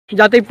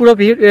যাতে পুরো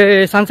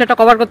সানসেটটা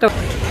কভার করতে।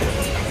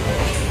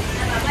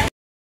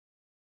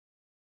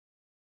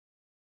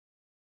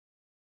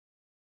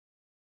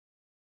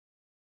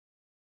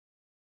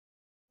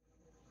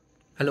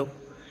 Hello,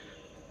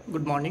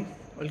 good morning,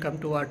 welcome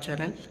to our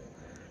channel.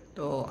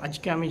 তো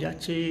আজকে আমি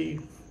যাচ্ছি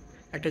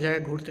একটা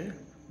জায়গায় ঘুরতে,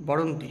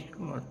 বরন্তি।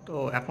 তো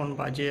এখন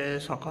বাজে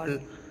সকাল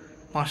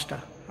 5টা।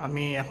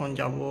 আমি এখন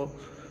যাব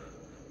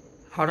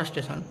হাওড়া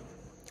স্টেশন,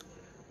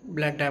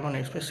 ব্ল্যাক ডায়মন্ড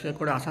এক্সপ্রেসকে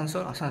করে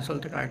আসানসোল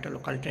থেকে আরেকটা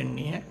লোকাল ট্রেন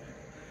নিয়ে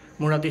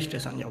মুরাদি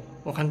স্টেশন যাব,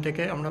 ওখান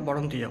থেকে আমরা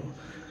বরন্তি যাব।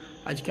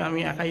 আজকে আমি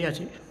একাই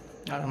আছি,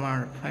 আর আমার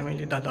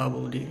ফ্যামিলি দাদা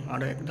বৌদি,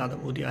 আরও এক দাদা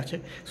বৌদি আছে,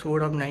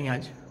 সৌরভ নাই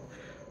আজ।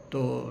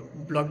 তো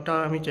ব্লগটা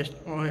আমি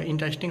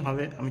ইন্টারেস্টিং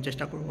হবে, আমি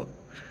চেষ্টা করব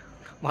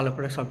ভালো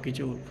করে সব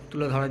কিছু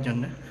তুলে ধরার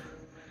জন্যে।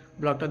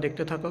 ব্লগটা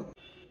দেখতে থাকো।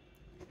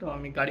 তো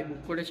আমি গাড়ি বুক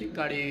করেছি,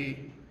 গাড়ি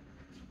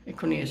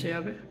এক্ষুনি এসে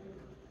যাবে,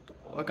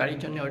 ওই গাড়ির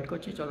জন্য ওয়েট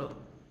করছি। চলো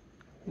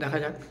দেখা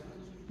যাক,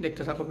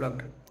 দেখতে থাকো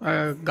ব্লগটা।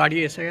 গাড়ি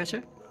এসে গেছে,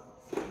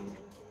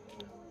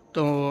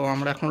 তো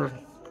আমরা এখন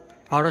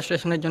হাওড়া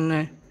স্টেশনের জন্য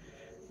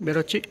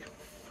বেরোচ্ছি।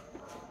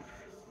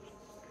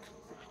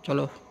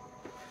 চলো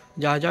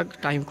যা যাক,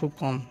 টাইম খুব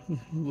কম,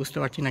 বুঝতে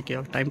পারছি না কি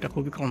টাইমটা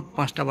খুবই কম।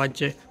 5টা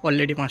বাজছে,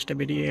 অলরেডি 5টা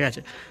বেরিয়ে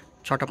গেছে,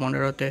 6টা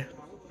 15-তে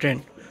ট্রেন।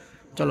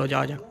 চলো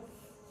যাওয়া যাক।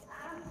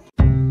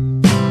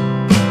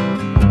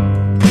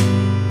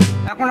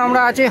 এখন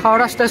আমরা আছি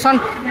হাওড়া স্টেশন।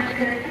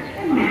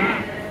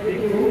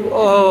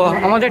 ও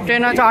আমাদের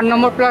ট্রেন আছে 8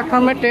 নম্বর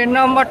প্ল্যাটফর্মে, train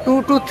number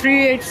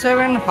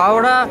 22387,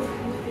 Howrah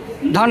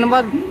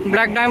Dhanbad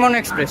black diamond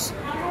express.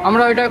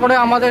 আমরা ওইটা করে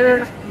আমাদের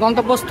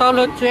গন্তব্যস্থল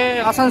হচ্ছে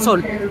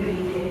আসানসোল।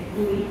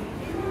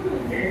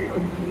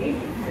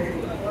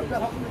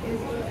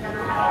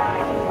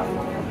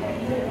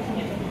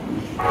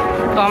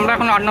 তো আমরা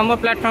এখন 8 নম্বর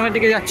প্ল্যাটফর্মের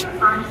দিকে যাচ্ছি।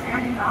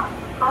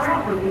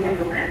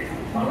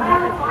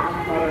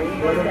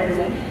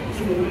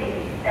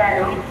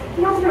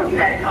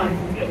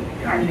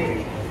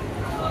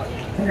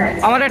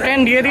 আমাদের ট্রেন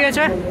দিয়ে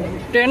দিয়েছে,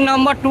 train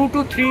number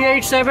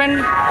 22387,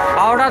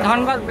 Howrah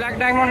Dhanbad black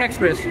diamond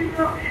express.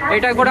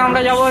 এটা করে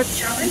আমরা যাব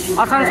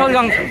আসানসোল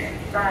জংশন।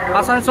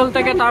 আসানসোল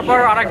থেকে তারপর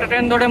আরেকটা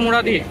ট্রেন ধরে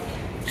মুরাদি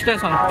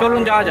স্টেশন।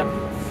 চলুন যাওয়া যাক।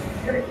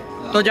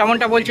 তো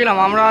যেমনটা বলছিলাম,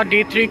 আমরা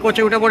D3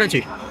 কোচে উঠে পড়েছি।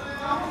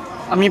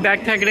 আমি ব্যাগ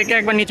ট্যাগ রেখে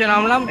একবার নিচে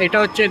নামলাম। এটা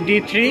হচ্ছে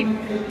D3।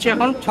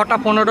 এখন 6টা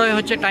 15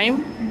 হচ্ছে টাইম,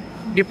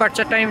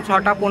 ডিপার্চার টাইম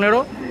 6টা 15।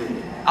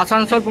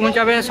 আসানসোল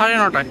পৌঁছাবে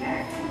 9:30টায়।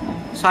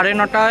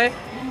 9:30টায়।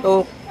 তো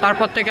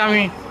তারপর থেকে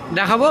আমি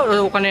দেখাবো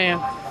ওখানে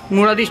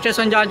মুরাদি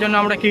স্টেশন যাওয়ার জন্য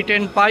আমরা কী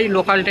ট্রেন পাই,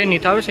 লোকাল ট্রেন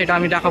নিতে হবে সেটা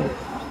আমি দেখাবো।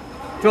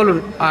 চলুন,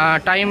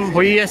 টাইম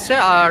হয়েই এসছে,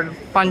 আর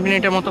 5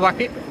 মিনিটের মতো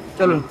বাকি।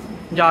 চলুন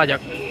যাওয়া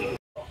যাক।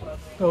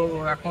 তো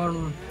এখন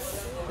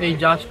এই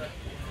জাস্ট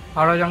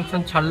হাওড়া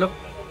জাংশন ছাড়লো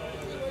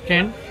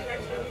ট্রেন,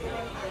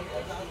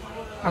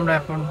 আমরা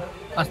এখন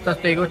আস্তে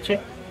আস্তে এগোচ্ছি।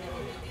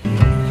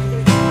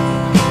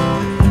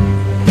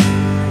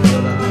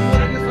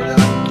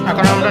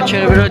 এখন আমরা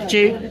ছেড়ে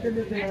বেরোচ্ছি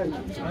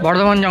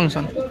বর্ধমান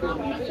জংশন।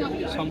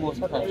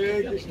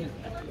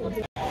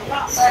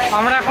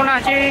 আমরা এখন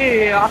আছি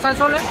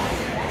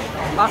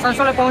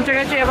আসানসোলে পৌঁছে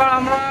গেছি। এবার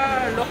আমরা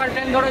লোকাল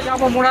ট্রেন ধরে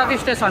যাব মুরাদি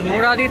স্টেশন।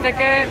 মুরাদি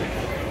থেকে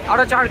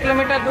আরও 4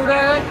 কিলোমিটার দূরে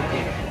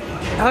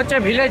হচ্ছে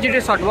village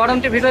resort,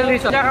 Baranti village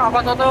resort.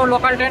 আপাতত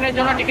লোকাল ট্রেনের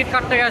জন্য টিকিট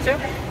কাটতে গেছে।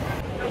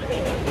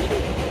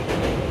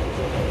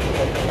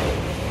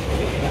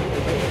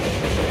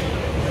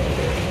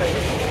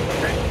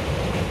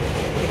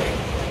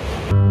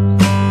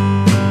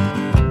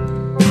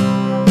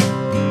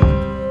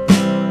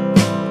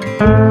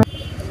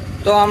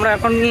 তো আমরা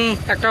এখন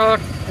একটা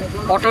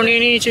অটো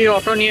নিয়ে নিয়েছি,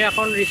 অটো নিয়ে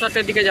এখন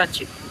রিসর্টের দিকে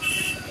যাচ্ছি।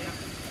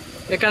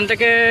 এখান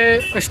থেকে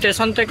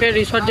স্টেশন থেকে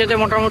রিসর্ট যেতে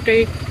মোটামুটি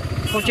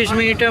 25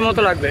 মিনিটের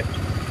মতো লাগবে।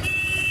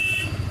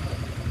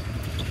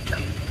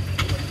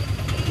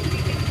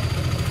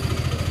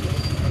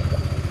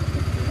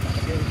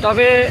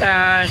 তবে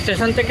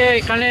স্টেশন থেকে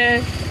এখানে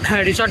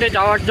রিসর্টে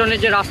যাওয়ার জন্য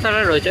যে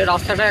রাস্তাটা রয়েছে,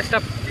 রাস্তাটা একটা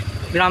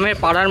গ্রামের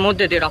পাড়ার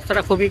মধ্যে দিয়ে,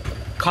 রাস্তাটা খুবই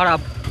খারাপ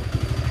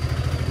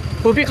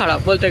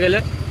বলতে গেলে।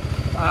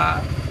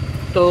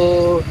 তো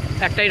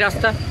একটাই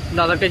রাস্তা,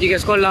 দাদাকে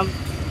জিজ্ঞেস করলাম,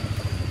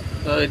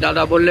 তো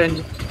দাদা বললেন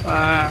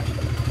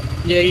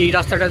যে এই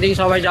রাস্তাটা দিয়েই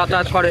সবাই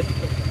যাতায়াত করে।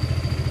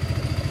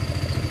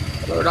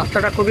 তো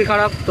রাস্তাটা খুবই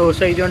খারাপ, তো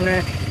সেই জন্যে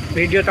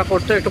ভিডিওটা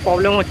করতে একটু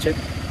প্রবলেম হচ্ছে।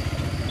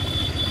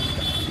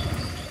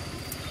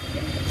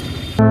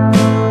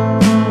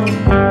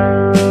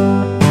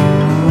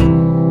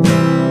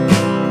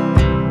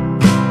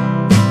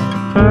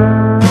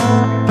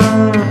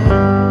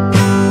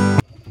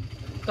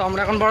 তো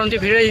আমরা এখন বারান্তি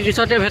ভিলেজ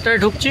রিসর্টের ভেতরে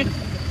ঢুকছি।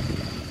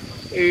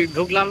 এই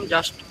ঢুকলাম,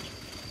 জাস্ট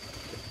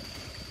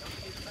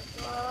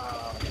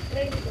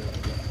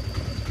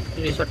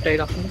রিসর্টটা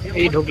এরকম,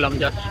 এই ঢুকলাম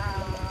জাস্ট।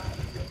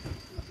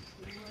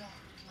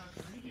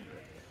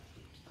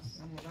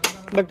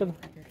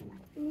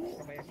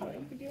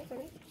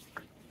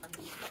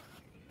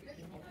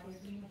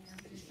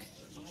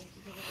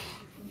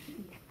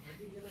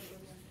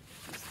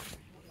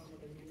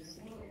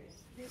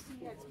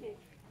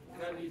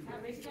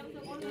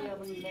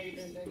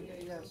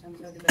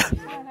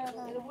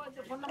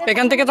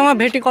 এখান থেকে তোমার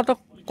ভেটি কত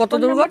কত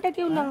দূর?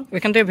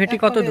 এখান থেকে ভেটি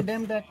কত দূর?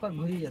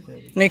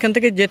 না এখান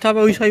থেকে যেতে হবে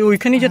ওই সাইড,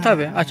 ওইখানেই যেতে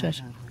হবে? আচ্ছা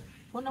আচ্ছা,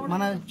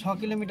 মানে 6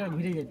 কিলোমিটার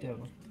ঘুরে যেতে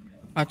হবে।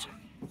 আচ্ছা।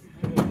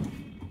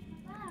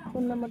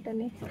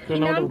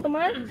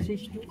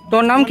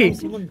 তোর নাম কি?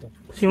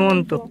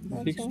 সীমন্ত।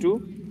 62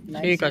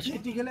 ঠিক আছে।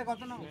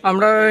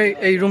 আমরা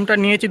এই রুমটা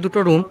নিয়েছি, দুটো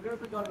রুম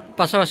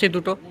পাশাপাশি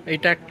দুটো,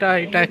 এইটা একটা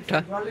এটা একটা।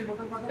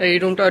 এই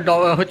রুমটা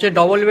হচ্ছে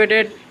ডবল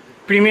বেডের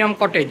প্রিমিয়াম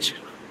কটেজ।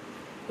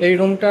 এই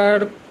রুমটার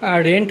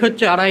রেন্ট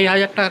হচ্ছে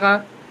 2500 টাকা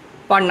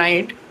পার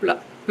নাইট,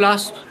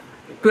 প্লাস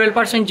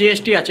 12%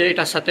 জিএসটি আছে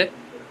এটার সাথে।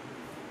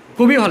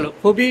 খুবই ভালো,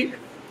 খুবই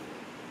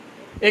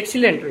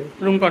এক্সিলেন্ট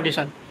রুম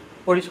কন্ডিশন,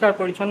 পরিষ্কার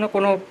পরিচ্ছন্ন,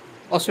 কোনো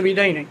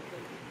অসুবিধাই নেই,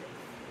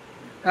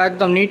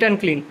 একদম নিট অ্যান্ড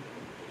ক্লিন।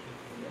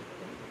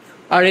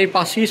 আর এই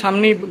পাশেই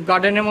সামনেই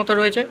গার্ডেনের মতো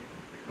রয়েছে।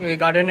 এই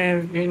গার্ডেনে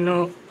বিভিন্ন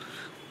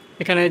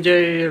এখানে যে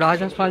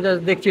রাজহাঁস ফাজহাঁস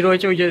দেখছি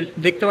রয়েছে, ওই যে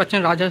দেখতে পাচ্ছেন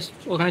রাজহাঁস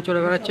ওখানে চলে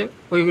বেড়াচ্ছে,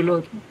 ওইগুলো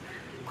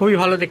খুবই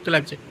ভালো দেখতে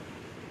লাগছে।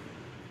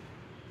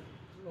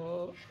 তো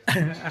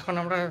এখন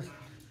আমরা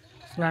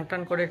স্নান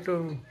টান করে একটু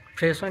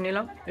ফ্রেশ হয়ে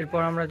নিলাম,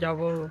 এরপর আমরা যাব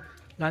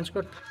লাঞ্চ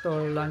করতে। তো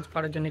লাঞ্চ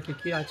করার জন্য কী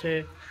কী আছে,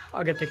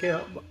 আগে থেকে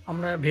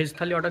আমরা ভেজ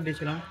থালি অর্ডার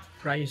দিয়েছিলাম,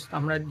 প্রাইস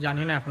আমরা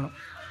জানি না এখনও।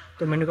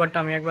 তো মেনু কার্ডটা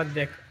আমি একবার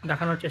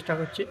দেখানোর চেষ্টা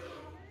করছি।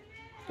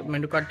 তো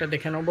মেনু কার্ডটা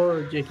দেখে নেবো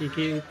যে কী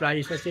কী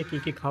প্রাইস আছে, কী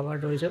কী খাবার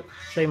রয়েছে,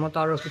 সেই মতো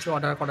আরও কিছু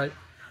অর্ডার করা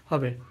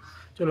হবে।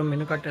 চলো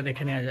মেনু কার্ডটা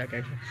দেখে নেওয়া যাক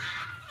একবার।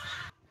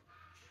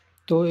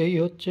 তো এই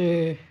হচ্ছে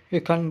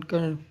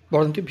এখানকার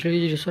বারান্তি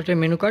ভিলেজ রিসর্টের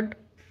মেনু কার্ড।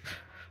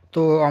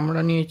 তো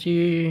আমরা নিয়েছি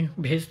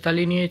ভেজ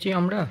থালি, নিয়েছি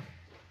আমরা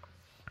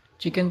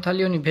চিকেন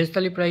থালিও নিই। ভেজ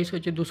থালি প্রাইস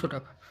হচ্ছে 200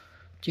 টাকা,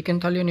 চিকেন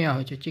থালিও নেওয়া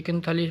হয়েছে, চিকেন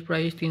থালির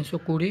প্রাইস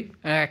 320,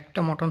 আর একটা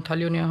মটন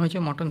থালিও নেওয়া হয়েছে,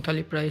 মটন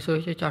থালির প্রাইস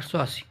হয়েছে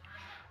 480।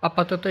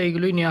 আপাতত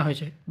এইগুলোই নেওয়া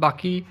হয়েছে,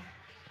 বাকি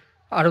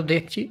আরও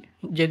দেখছি,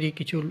 যদি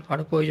কিছু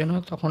আরও প্রয়োজন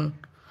হয় তখন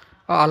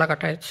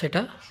আলাকাটায়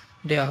সেটা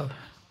দেওয়া হবে।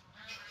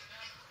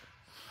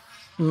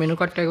 মেনু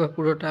কার্ডটা একবার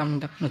পুরোটা আমি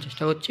দেখানোর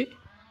চেষ্টা করছি।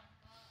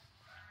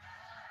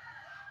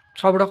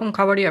 সব রকম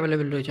খাবারই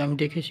অ্যাভেলেবেল রয়েছে, আমি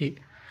দেখেছি,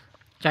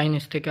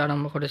 চাইনিজ থেকে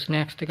আরম্ভ করে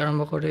স্ন্যাক্স থেকে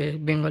আরম্ভ করে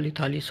বেঙ্গলি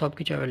থালি সব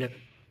কিছু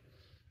অ্যাভেলেবেল।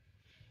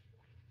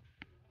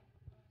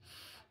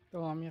 তো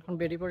আমি এখন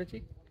বেরিয়ে পড়েছি।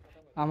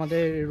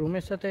 আমাদের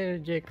রুমের সাথে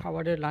যে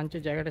খাবারের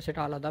লাঞ্চের জায়গাটা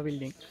সেটা আলাদা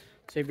বিল্ডিং,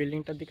 সেই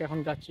বিল্ডিংটার দিকে এখন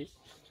যাচ্ছি।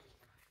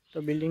 তো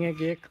বিল্ডিংয়ে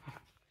গিয়ে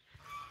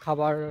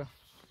খাবার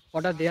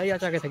অর্ডার দেওয়াই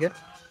আছে আগে থেকে,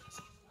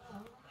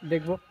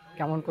 দেখবো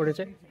কেমন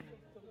করেছে।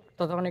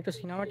 ততক্ষণ একটু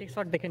সিনেমাটিক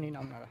শট দেখে নিন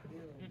আপনারা।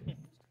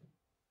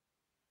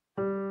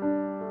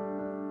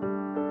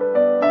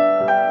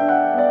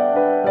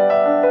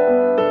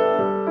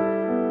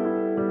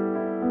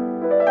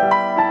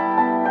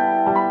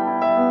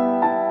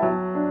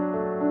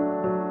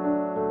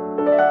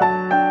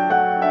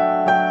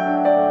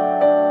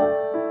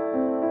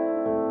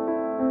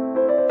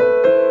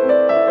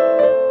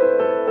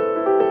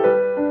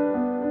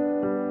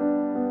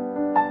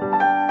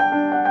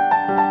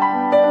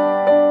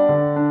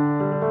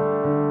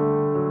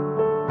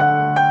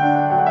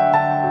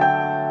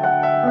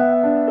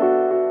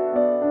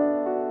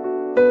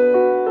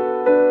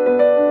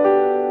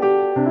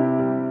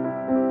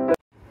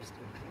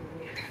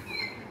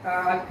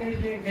 আজকে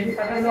যে ভেজ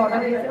কাটারগুলো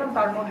অর্ডার দিয়েছিলাম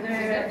তার মধ্যে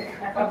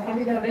একটা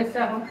থালি চলে এসছে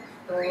এখন।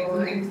 তো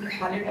এই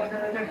থালির মধ্যে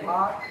রয়েছে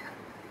ভাত,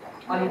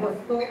 আলু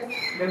পোস্ত,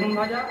 বেগুন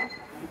ভাজা,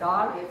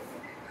 ডাল,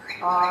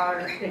 আর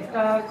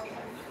এক্সট্রা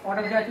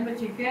অর্ডার দেওয়া ছিল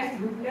চিকেন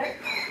 2 প্লেট,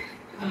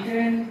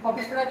 চিকেন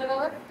কপিস করে আছে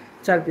দাদা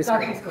 4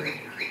 পিস করে,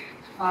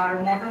 আর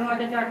মটন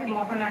আছে 4 পিস,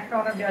 মটন একটা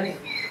অর্ডার দেওয়া ছিল।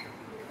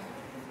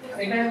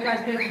 এটাই হচ্ছে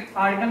আজকে।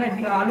 আর এখানে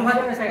আলু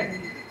ভাজা আছে,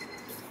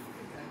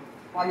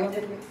 আলু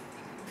ভাজা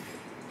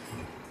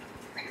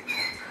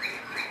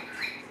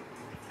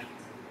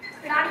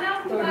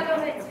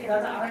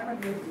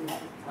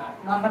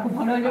রান্না খুব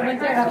ভালো হয়েছে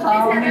বলছে, এটা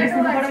খাওয়া অনেক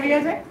শুরু করে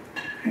দিয়েছে।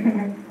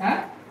 হ্যাঁ,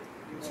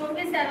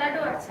 সঙ্গে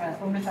স্যালাডও আছে,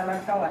 সঙ্গে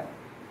স্যালাডটাও আছে,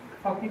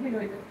 সব কিছুই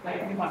রয়েছে।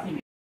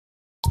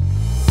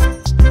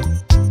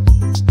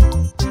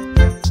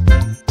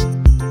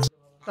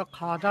 তো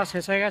খাওয়া দাওয়া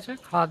শেষ হয়ে গেছে।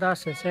 খাওয়া দাওয়া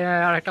শেষে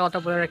আর একটা কথা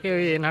বলে রাখি,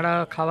 ওই এনারা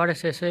খাবারের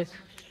শেষে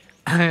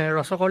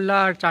রসগোল্লা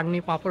আর চাটনি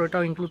পাঁপড়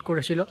ওটাও ইনক্লুড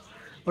করেছিল।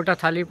 ওটা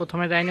থালি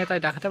প্রথমে দেয়নি তাই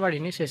দেখাতে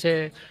পারিনি, শেষে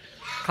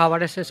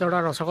খাবারের শেষে ওরা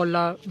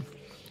রসগোল্লা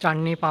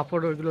চাটনি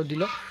পাঁপড় ওইগুলো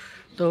দিল।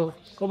 তো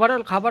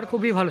ওভারঅল খাবার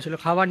খুবই ভালো ছিল,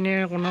 খাবার নিয়ে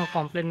কোনো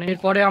কমপ্লেন নেই।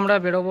 এরপরে আমরা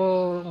বেরোবো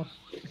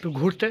একটু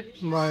ঘুরতে,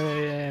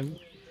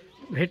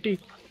 ভেটি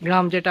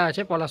গ্রাম যেটা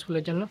আছে পলাশ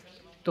ফুলের জন্য,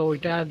 তো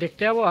ওইটা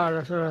দেখতে যাবো। আর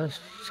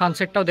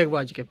সানসেটটাও দেখবো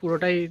আজকে,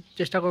 পুরোটাই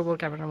চেষ্টা করবো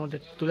ক্যামেরার মধ্যে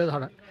তুলে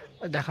ধরার,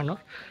 দেখানোর।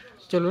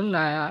 চলুন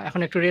এখন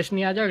একটু রেস্ট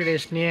নেওয়া যাক,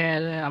 রেস্ট নিয়ে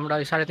আমরা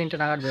ওই 3:30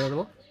 নাগাদ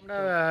বেরোবো। আমরা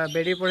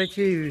বেরিয়ে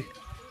পড়েছি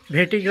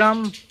ভেটি গ্রাম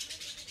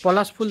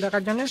পলাশ ফুল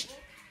দেখার জন্য।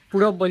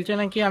 পুরো বলছে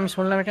নাকি, আমি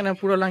শুনলাম এখানে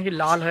পুরো নাকি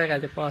লাল হয়ে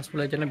গেছে পলাশ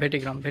ফুলের জন্য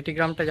ভেটি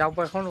গ্রামটা যাবো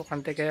এখন। ওখান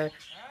থেকে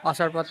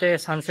আসার পথে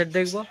সানসেট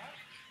দেখব।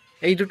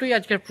 এই দুটোই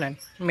আজকের প্ল্যান,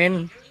 মেন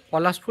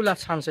পলাশ ফুল আর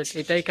সানসেট,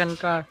 এটাই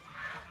এখানকার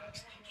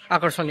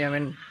আকর্ষণীয়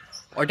মেন,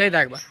 ওইটাই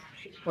দেখবা।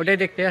 ওটাই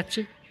দেখতে যাচ্ছি,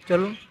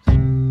 চলুন।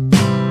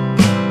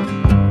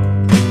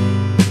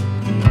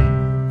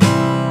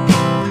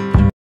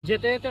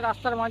 যেতে যেতে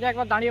রাস্তার মাঝে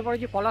একবার দাঁড়িয়ে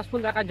পড়েছি পলাশ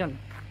ফুল দেখার জন্য।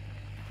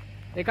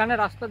 এখানে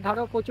রাস্তার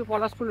ধারেও প্রচুর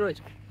পলাশ ফুল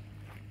রয়েছে।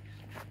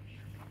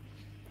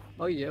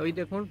 ওই যে ওই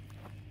দেখুন,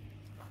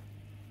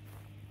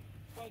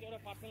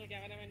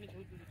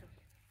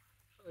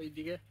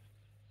 ওইদিকে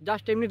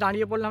জাস্ট এমনি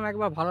দাঁড়িয়ে পড়লাম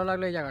একবার, ভালো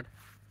লাগলো এই জায়গাটা।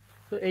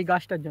 তো এই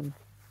গাছটার জন্য,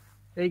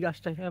 এই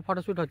গাছটায়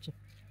ফটোশ্যুট হচ্ছে।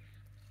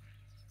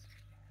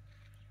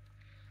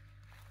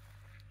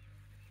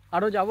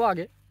 আরও যাবো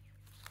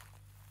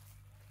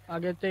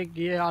আগেতে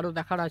গিয়ে আরও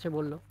দেখার আছে,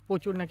 বললো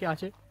প্রচুর নাকি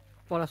আছে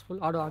পলাশ ফুল,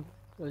 আরও আগে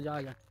তো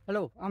যাওয়া যাক।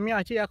 হ্যালো, আমি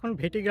আছি এখন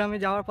ভেটি গ্রামে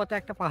যাওয়ার পথে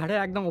একটা পাহাড়ে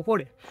একদম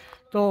ওপরে।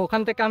 তো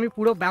ওখান থেকে আমি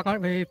পুরো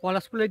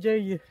পলাশ ফুলের যে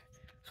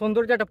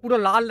সৌন্দর্যটা পুরো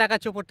লাল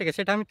দেখাচ্ছে ওপর থেকে,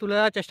 সেটা আমি তুলে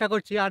দেওয়ার চেষ্টা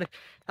করছি। আর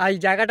এই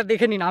জায়গাটা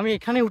দেখে নিন, আমি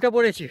এখানে উঠে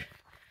পড়েছি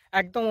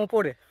একদম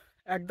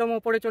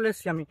ওপরে চলে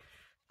এসেছি আমি।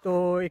 তো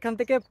এখান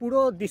থেকে পুরো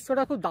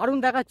দৃশ্যটা খুব দারুণ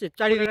দেখাচ্ছে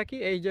চারিদিকে। কি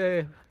এই যে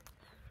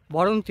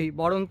বরন্তি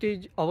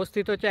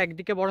অবস্থিত হচ্ছে,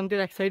 একদিকে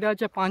বরন্তির এক সাইডে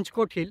আছে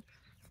পাঁচকোট হিল,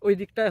 ওই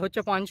দিকটায় হচ্ছে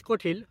পাঁচকোট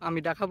হিল, আমি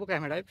দেখাবো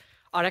ক্যামেরায়।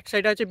 আর এক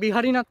সাইডে আছে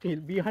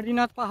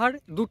বিহারীনাথ পাহাড়,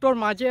 দুটোর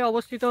মাঝে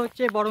অবস্থিত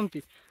হচ্ছে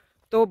বরন্তি।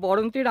 তো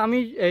বরন্তির আমি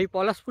এই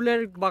পলাশ ফুলের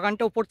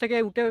বাগানটা উপর থেকে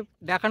উঠে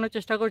দেখানোর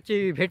চেষ্টা করছি।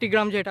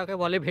 ভেটিগ্রাম যেটাকে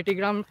বলে,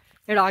 ভেটিগ্রাম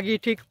এর আগে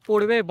ঠিক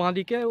পড়বে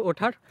বাঁদিকে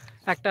ওঠার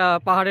একটা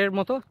পাহাড়ের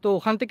মতো। তো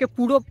ওখান থেকে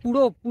পুরো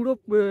পুরো পুরো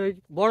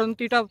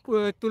বরন্তিটা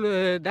তুলে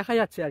দেখা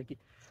যাচ্ছে আর কি।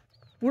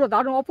 পুরো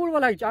দারুণ অপূর্ব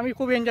লাগছে, আমি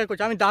খুব এনজয়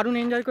করছি, আমি দারুণ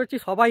এনজয় করছি,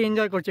 সবাই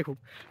এনজয় করছে খুব।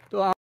 তো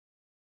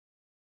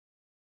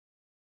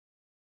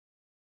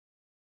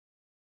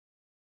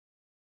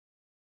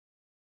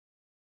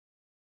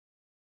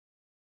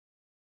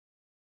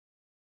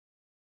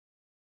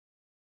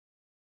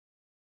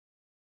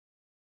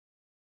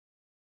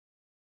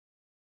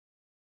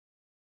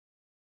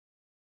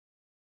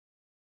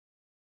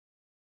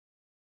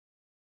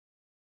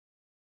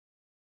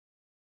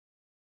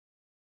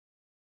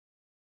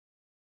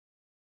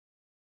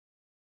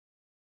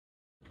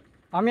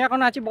আমি এখন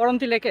আছি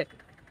বরন্তি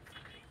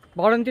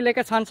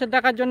লেকে সানসেট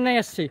দেখার জন্য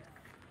এসছি।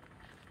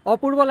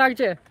 অপূর্ব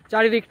লাগছে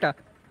চারিদিকটা।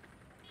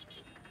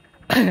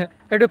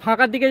 একটু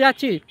ফাঁকার দিকে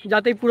যাচ্ছি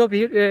যাতে পুরো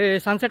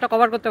সানসেটটা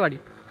কভার করতে পারি।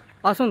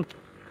 আসুন।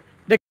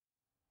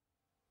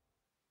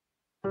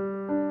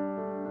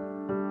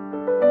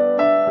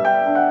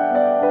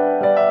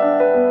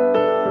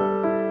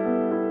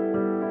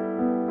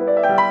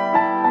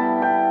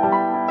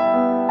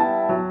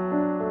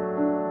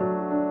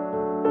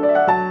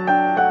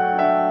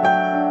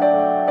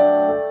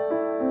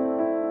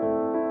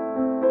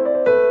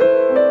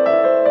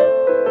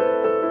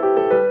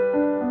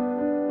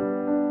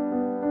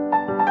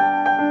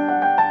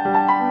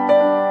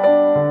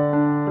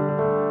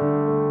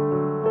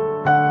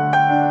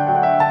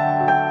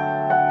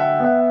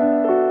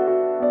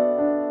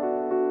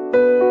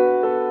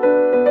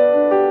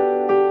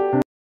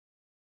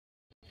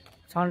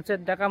 সানসেট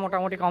দেখা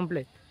মোটামুটি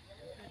কমপ্লিট।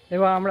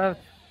 এবার আমরা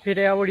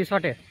ফিরে যাবো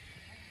রিসর্টে।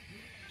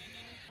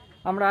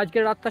 আমরা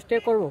আজকের রাতটা স্টে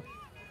করবো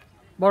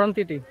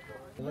বরন্তিতে,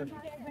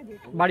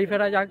 বাড়ি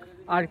ফেরা যাক।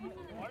 আর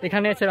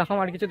এখানে সেরকম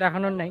আর কিছু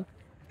দেখানোর নেই,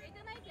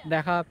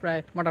 দেখা প্রায়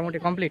মোটামুটি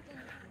কমপ্লিট।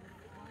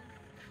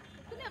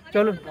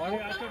 চলুন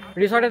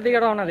রিসর্টের দিকে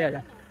রওনা দেওয়া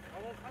যাক।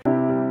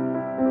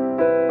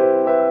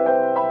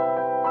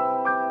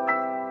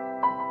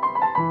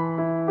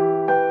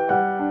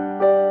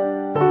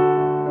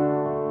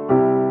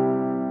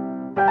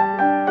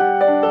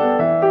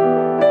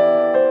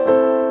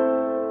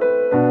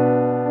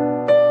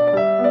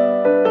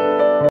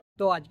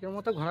 তো আজকের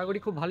মতো ঘোরাঘুরি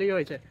খুব ভালোই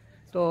হয়েছে।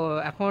 তো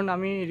এখন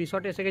আমি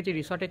রিসর্টে এসে গেছি।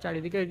 রিসর্টের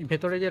চারিদিকে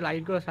ভেতরে যে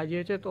লাইটগুলো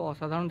সাজিয়েছে তো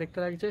অসাধারণ দেখতে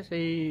লাগছে,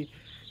 সেই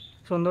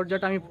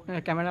সৌন্দর্যটা আমি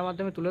ক্যামেরার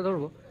মাধ্যমে তুলে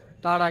ধরবো।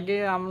 তার আগে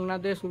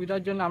আপনাদের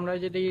সুবিধার জন্য আমরা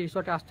যদি এই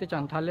রিসর্টে আসতে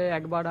চান, তাহলে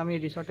একবার আমি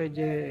রিসর্টের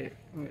যে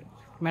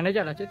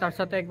ম্যানেজার আছে তার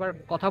সাথে একবার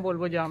কথা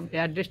বলবো যে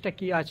অ্যাড্রেসটা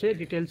কী আছে,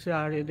 ডিটেলস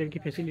আর এদের কি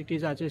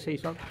ফেসিলিটিস আছে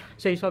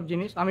সেই সব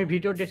জিনিস আমি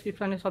ভিডিও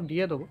ডেসক্রিপশানে সব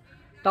দিয়ে দেবো।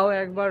 তাও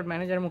একবার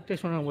ম্যানেজার মুখ থেকে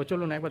শুনে নেবো।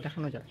 চলুন একবার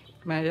দেখানো যায়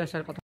ম্যানেজার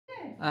স্যার কথা।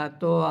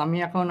 তো আমি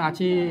এখন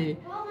আছি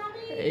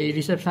এই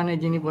রিসেপশানে,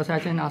 যিনি বসে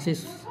আছেন আশিস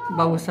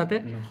বাবুর সাথে।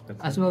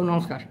 আশিস বাবু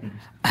নমস্কার।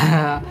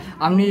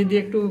 আপনি যদি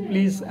একটু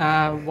প্লিজ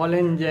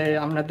বলেন যে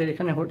আপনাদের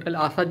এখানে হোটেলে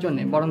আসার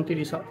জন্যে, বরন্তি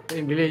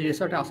ভিলেজ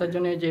রিসর্টে আসার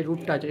জন্য যে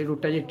রুটটা আছে, এই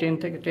রুটটা যে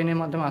ট্রেনের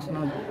মাধ্যমে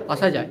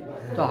আসা যায়,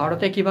 তো হাওড়া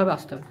থেকে কীভাবে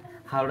আসতে হবে?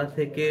 হাওড়া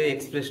থেকে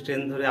এক্সপ্রেস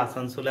ট্রেন ধরে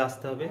আসানসোলে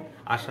আসতে হবে।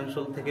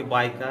 আসানসোল থেকে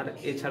বাইকার,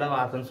 এছাড়াও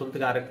আসানসোল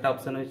থেকে আরেকটা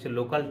অপশান হচ্ছে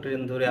লোকাল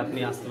ট্রেন ধরে আপনি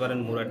আসতে পারেন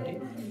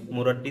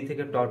মুরাড্ডি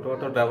থেকে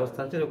অটোর ব্যবস্থা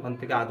আছে, ওখান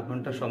থেকে আধ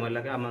ঘন্টা সময়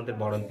লাগে আমাদের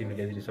বরন্তি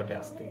ভিলেজ রিসর্টে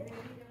আসতে।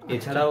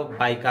 এছাড়াও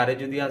বাইকারে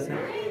যদি আসেন,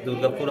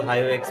 দুর্গাপুর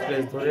হাইওয়ে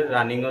এক্সপ্রেস ধরে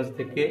রানিগঞ্জ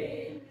থেকে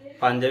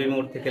পাঞ্জাবি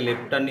মোড় থেকে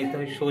লেফট টার্ন নিতে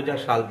হয়, সোজা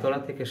শালতলা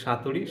থেকে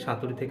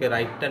সাঁতুরি থেকে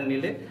রাইট টার্ন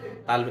নিলে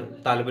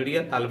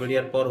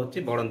তালবেড়িয়ার পর হচ্ছে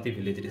বরন্তি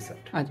ভিলেজ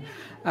রিসর্ট। আচ্ছা,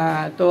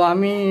 তো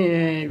আমি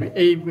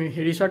এই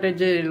রিসর্টের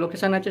যে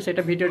লোকেশান আছে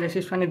সেটা ভিডিও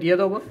ডেসক্রিপশনে দিয়ে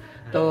দেবো।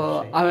 তো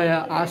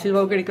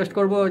আশিসবাবুকে রিকোয়েস্ট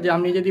করবো যে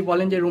আপনি যদি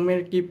বলেন যে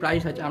রুমের কি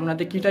প্রাইস আছে,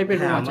 আপনাদের কি টাইপের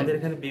রুম হ্যাঁ, আছে? আমাদের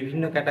এখানে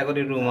বিভিন্ন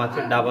ক্যাটাগরির রুম আছে,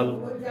 ডাবল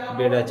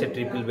বেড আছে,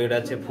 ট্রিপল বেড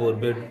আছে, 4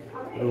 বেড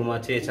রুম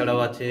আছে, এছাড়াও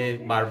আছে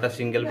 12টা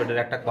সিঙ্গেল বেডের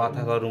একটা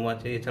থাকার রুম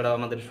আছে, এছাড়াও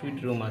আমাদের সুইট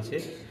রুম আছে।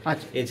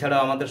 আচ্ছা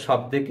এছাড়াও আমাদের সব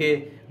থেকে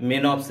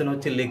মেন অপশন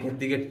হচ্ছে লেকের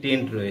দিকে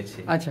টেন্ট রয়েছে।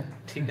 আচ্ছা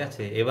ঠিক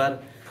আছে, এবার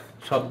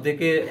সব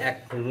থেকে এক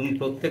রুম,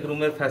 প্রত্যেক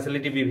রুমের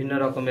ফ্যাসিলিটি বিভিন্ন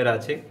রকমের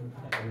আছে,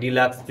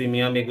 ডিলাক্স,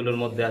 প্রিমিয়াম এগুলোর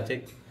মধ্যে আছে।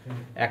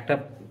 একটা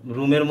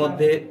রুমের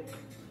মধ্যে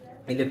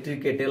ইলেকট্রিক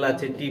কেটেল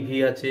আছে, টিভি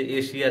আছে,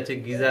 এসি আছে,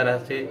 গিজার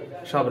আছে,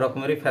 সব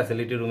রকমেরই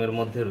ফ্যাসিলিটি রুমের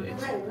মধ্যে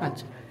রয়েছে।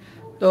 আচ্ছা,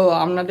 তো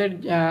আপনাদের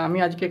আমি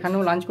আজকে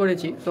এখানেও লাঞ্চ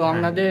করেছি, তো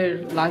আপনাদের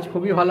লাঞ্চ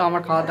খুবই ভালো,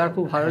 আমার খাওয়া দাওয়া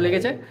খুব ভালো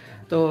লেগেছে।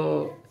 তো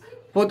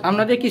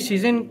আপনাদের কি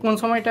সিজন কোন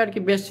সময়টা আর কি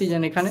বেস্ট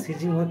সিজন এখানে?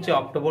 সিজন হচ্ছে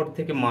অক্টোবর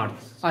থেকে মার্চ।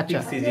 আচ্ছা,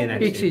 সিজন,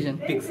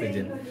 পিক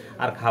সিজন।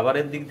 আর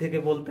খাবারের দিক থেকে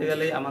বলতে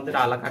গেলে আমাদের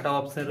আলাকাটা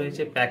অপশন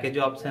রয়েছে,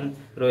 প্যাকেজও অপশন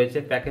রয়েছে।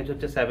 প্যাকেজ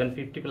হচ্ছে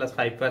 750 প্লাস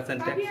 5%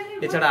 ট্যাক্স।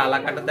 এছাড়া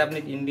আলাকাটাতে আপনি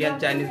ইন্ডিয়ান,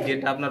 চাইনিজ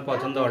যেটা আপনার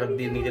পছন্দ অর্ডার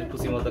দিয়ে নিজের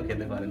খুশি মতো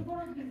খেতে পারেন।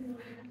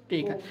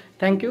 ঠিক আছে,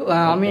 থ্যাংক ইউ।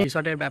 আমি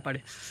রিসর্টের ব্যাপারে,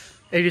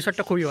 এই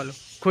রিসর্টটা খুবই ভালো,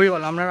 খুবই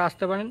ভালো, আপনারা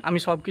আসতে পারেন। আমি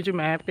সব কিছু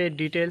ম্যাপের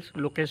ডিটেলস,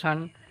 লোকেশান,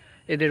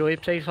 এদের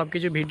ওয়েবসাইট সব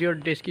কিছু ভিডিওর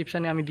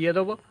ডেসক্রিপশানে আমি দিয়ে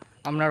দেবো।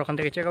 আপনারা ওখান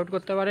থেকে চেক আউট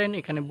করতে পারেন,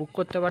 এখানে বুক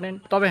করতে পারেন।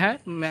 তবে হ্যাঁ,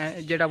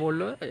 যেটা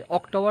বললো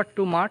অক্টোবর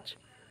টু মার্চ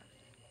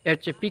এর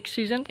হচ্ছে পিক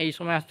সিজন, এই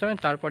সময় আসতে পারেন।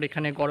 তারপর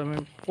এখানে গরমে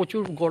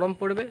প্রচুর গরম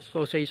পড়বে, তো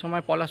সেই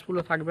সময় পলাশ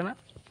ফুলও থাকবে না।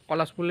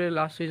 পলাশ ফুলের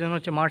লাস্ট সিজন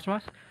হচ্ছে মার্চ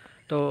মাস,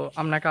 তো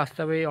আপনাকে আসতে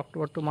হবে এই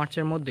অক্টোবর টু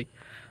মার্চের মধ্যেই।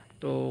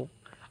 তো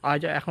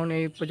আজ এখন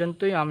এই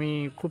পর্যন্তই, আমি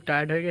খুব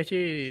টায়ার্ড হয়ে গেছি,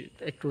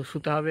 একটু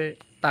শুতে হবে,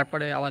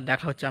 তারপরে আবার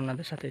দেখা হচ্ছে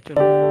আপনাদের সাথে।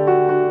 চলুন।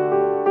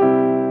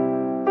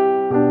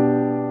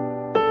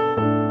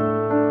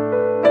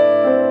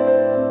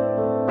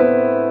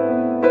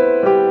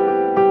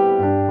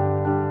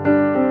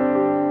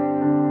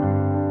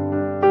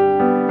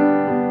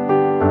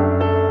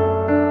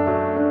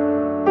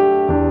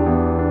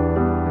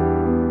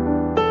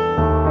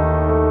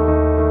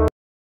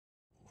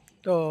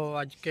 তো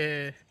আজকে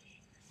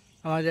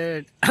আমাদের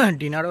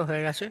ডিনারও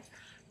হয়ে গেছে,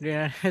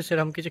 ডিনারে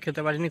সেরকম কিছু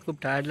খেতে পারিনি, খুব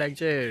টায়ার্ড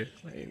লাগছে।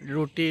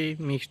 রুটি,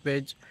 মিক্সড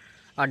ভেজ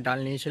আর ডাল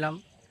নিয়েছিলাম।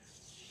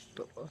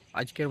 তো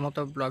আজকের মতো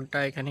ব্লগটা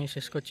এখানেই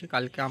শেষ করছি।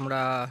 কালকে আমরা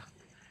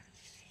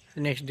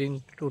নেক্সট দিন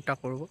ট্যুরটা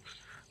করব,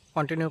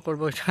 কন্টিনিউ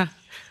করবো এটা।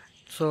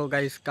 সো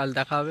গাইস, কাল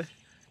দেখা হবে।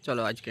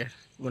 চলো আজকে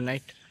গুড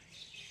নাইট।